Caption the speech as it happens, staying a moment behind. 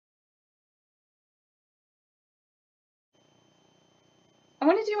I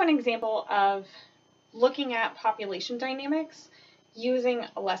want to do an example of looking at population dynamics using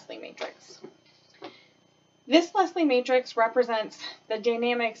a Leslie matrix. This Leslie matrix represents the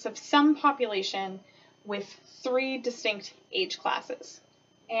dynamics of some population with 3 distinct age classes.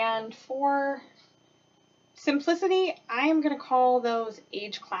 And for simplicity, I am going to call those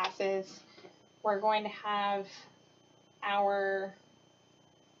age classes. We're going to have our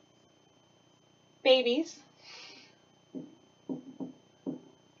babies,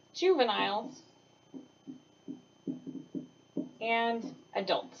 juveniles, and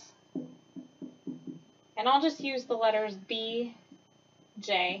adults. And I'll just use the letters B,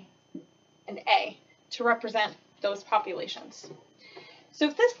 J, and A to represent those populations. So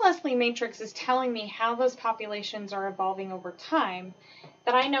if this Leslie matrix is telling me how those populations are evolving over time,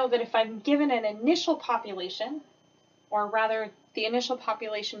 then I know that if I'm given an initial population, or rather the initial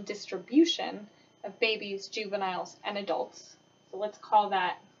population distribution of babies, juveniles, and adults, so let's call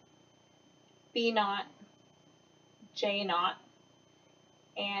that B naught, J naught,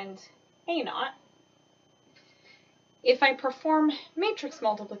 and A naught. If I perform matrix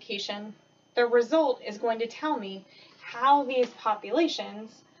multiplication, the result is going to tell me how these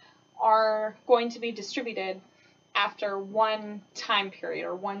populations are going to be distributed after one time period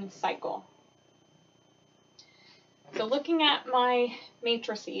or one cycle. So looking at my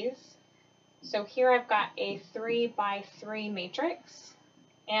matrices, so here I've got a 3 by 3 matrix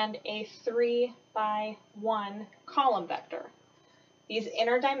and a 3 by 1 column vector. These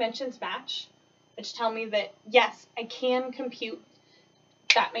inner dimensions match, which tell me that yes, I can compute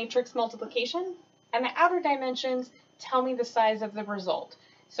that matrix multiplication, and the outer dimensions tell me the size of the result.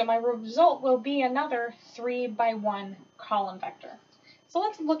 So my result will be another 3 by 1 column vector. So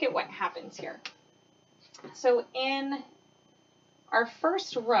let's look at what happens here. So in our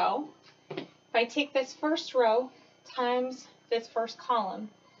first row, if I take this first row times this first column,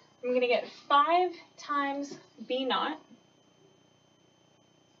 I'm going to get 5 times B naught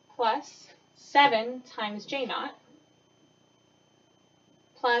plus 7 times J naught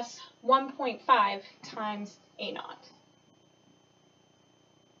plus 1.5 times A naught.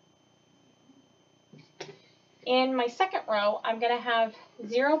 In my second row, I'm going to have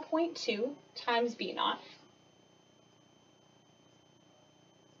 0.2 times B naught,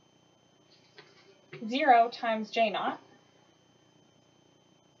 0 times J naught,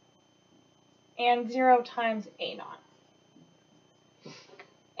 and 0 times A naught.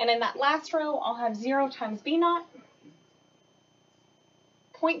 And in that last row, I'll have 0 times B naught,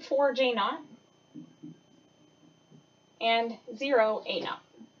 0.4 J naught, and 0 A naught.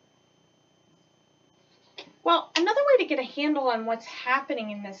 Well, another way to get a handle on what's happening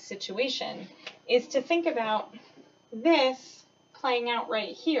in this situation is to think about this playing out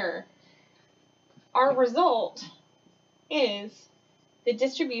right here. Our result is the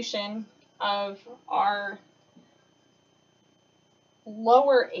distribution of our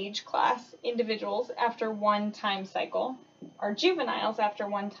lower age class individuals after one time cycle, our juveniles after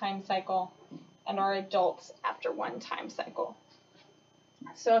one time cycle, and our adults after one time cycle.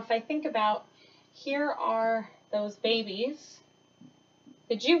 So if I think about, here are those babies,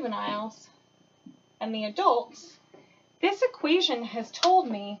 the juveniles, and the adults, this equation has told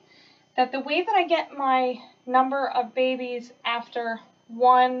me that the way that I get my number of babies after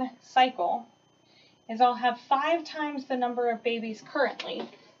one cycle is I'll have 5 times the number of babies currently.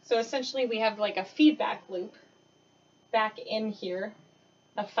 So essentially we have like a feedback loop back in here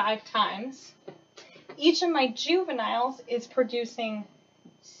of 5 times. Each of my juveniles is producing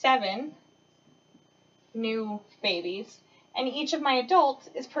 7 new babies, and each of my adults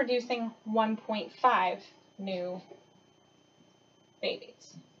is producing 1.5 new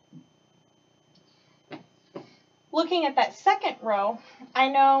babies. Looking at that second row, I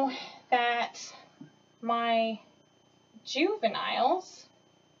know that my juveniles,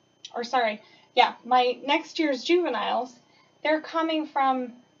 my next year's juveniles, they're coming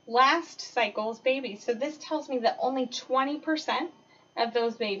from last cycle's babies. So this tells me that only 20% of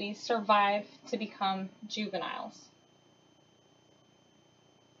those babies survive to become juveniles.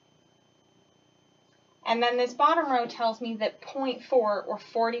 And then this bottom row tells me that 0.4 or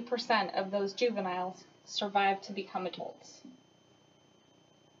 40% of those juveniles survive to become adults.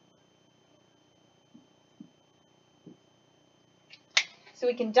 So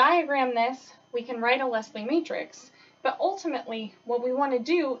we can diagram this, we can write a Leslie matrix, but ultimately what we want to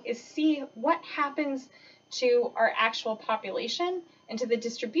do is see what happens to our actual population and to the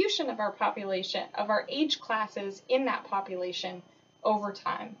distribution of our population, of our age classes in that population over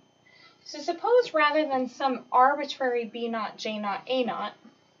time. So suppose rather than some arbitrary B naught, J naught, A naught,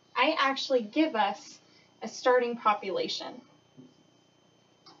 I actually give us a starting population.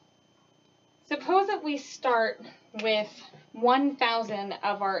 Suppose that we start with 1,000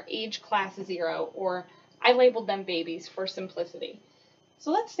 of our age class 0, or I labeled them babies for simplicity.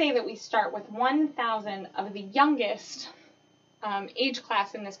 So let's say that we start with 1,000 of the youngest age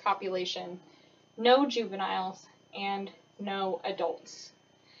class in this population, no juveniles and no adults.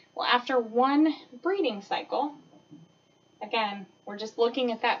 Well, after one breeding cycle, again, we're just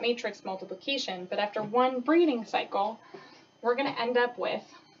looking at that matrix multiplication, but after one breeding cycle, we're going to end up with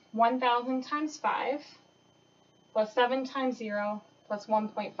 1,000 times 5 plus 7 times 0 plus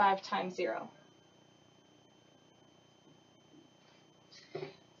 1.5 times 0.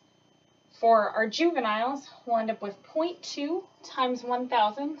 For our juveniles, we'll end up with 0.2 times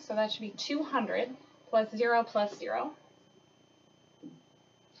 1,000, so that should be 200 plus 0 plus 0.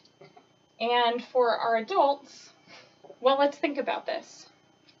 And for our adults, well, let's think about this.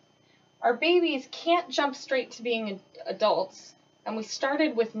 Our babies can't jump straight to being adults, and we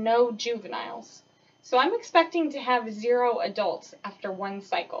started with no juveniles. So I'm expecting to have 0 adults after one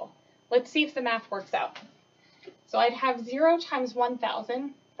cycle. Let's see if the math works out. So I'd have 0 times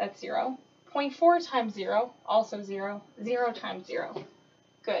 1,000, that's 0. 0.4 times 0, also 0. 0 times 0.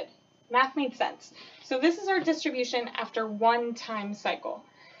 Good. Math made sense. So this is our distribution after one time cycle.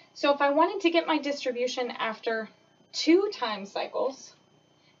 So if I wanted to get my distribution after 2 time cycles,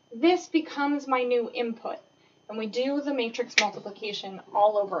 this becomes my new input. And we do the matrix multiplication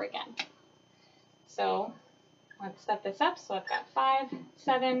all over again. So let's set this up. So I've got 5,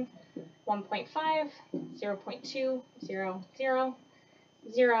 7, 1.5, 0.2, 0, 0,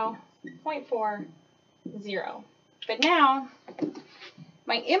 0, 0.4, 0. But now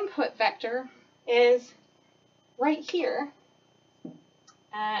my input vector is right here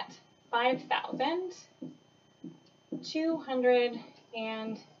at 5,000, 200,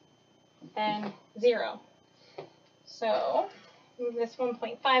 and then 0. So move this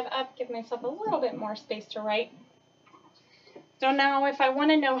 1.5 up, give myself a little bit more space to write. So now if I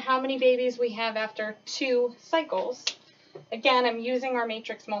want to know how many babies we have after 2 cycles, again, I'm using our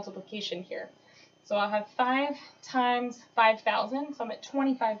matrix multiplication here. So I'll have 5 times 5,000, so I'm at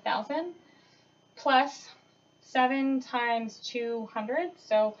 25,000, plus 7 times 200,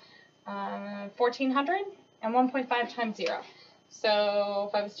 so 1,400, and 1.5 times 0. So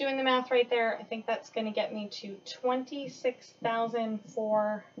if I was doing the math right there, I think that's going to get me to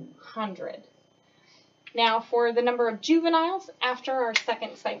 26,400. Now for the number of juveniles after our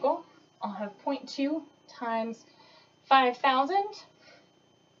second cycle, I'll have 0.2 times 5,000,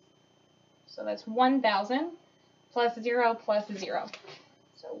 so that's 1,000, plus 0 plus 0.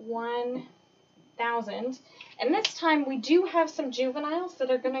 So 1,000. And this time we do have some juveniles that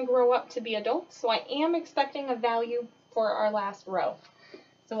are going to grow up to be adults, so I am expecting a value for our last row.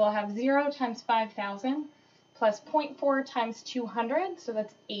 So we'll have 0 times 5,000 plus 0.4 times 200, so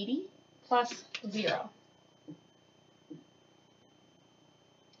that's 80, plus 0.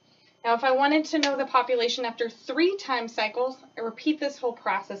 Now if I wanted to know the population after 3 time cycles, I repeat this whole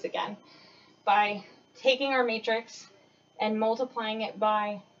process again by taking our matrix and multiplying it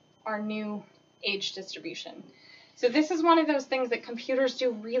by our new age distribution. So this is one of those things that computers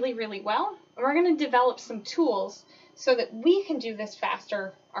do really, really well, and we're going to develop some tools so that we can do this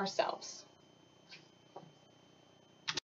faster ourselves.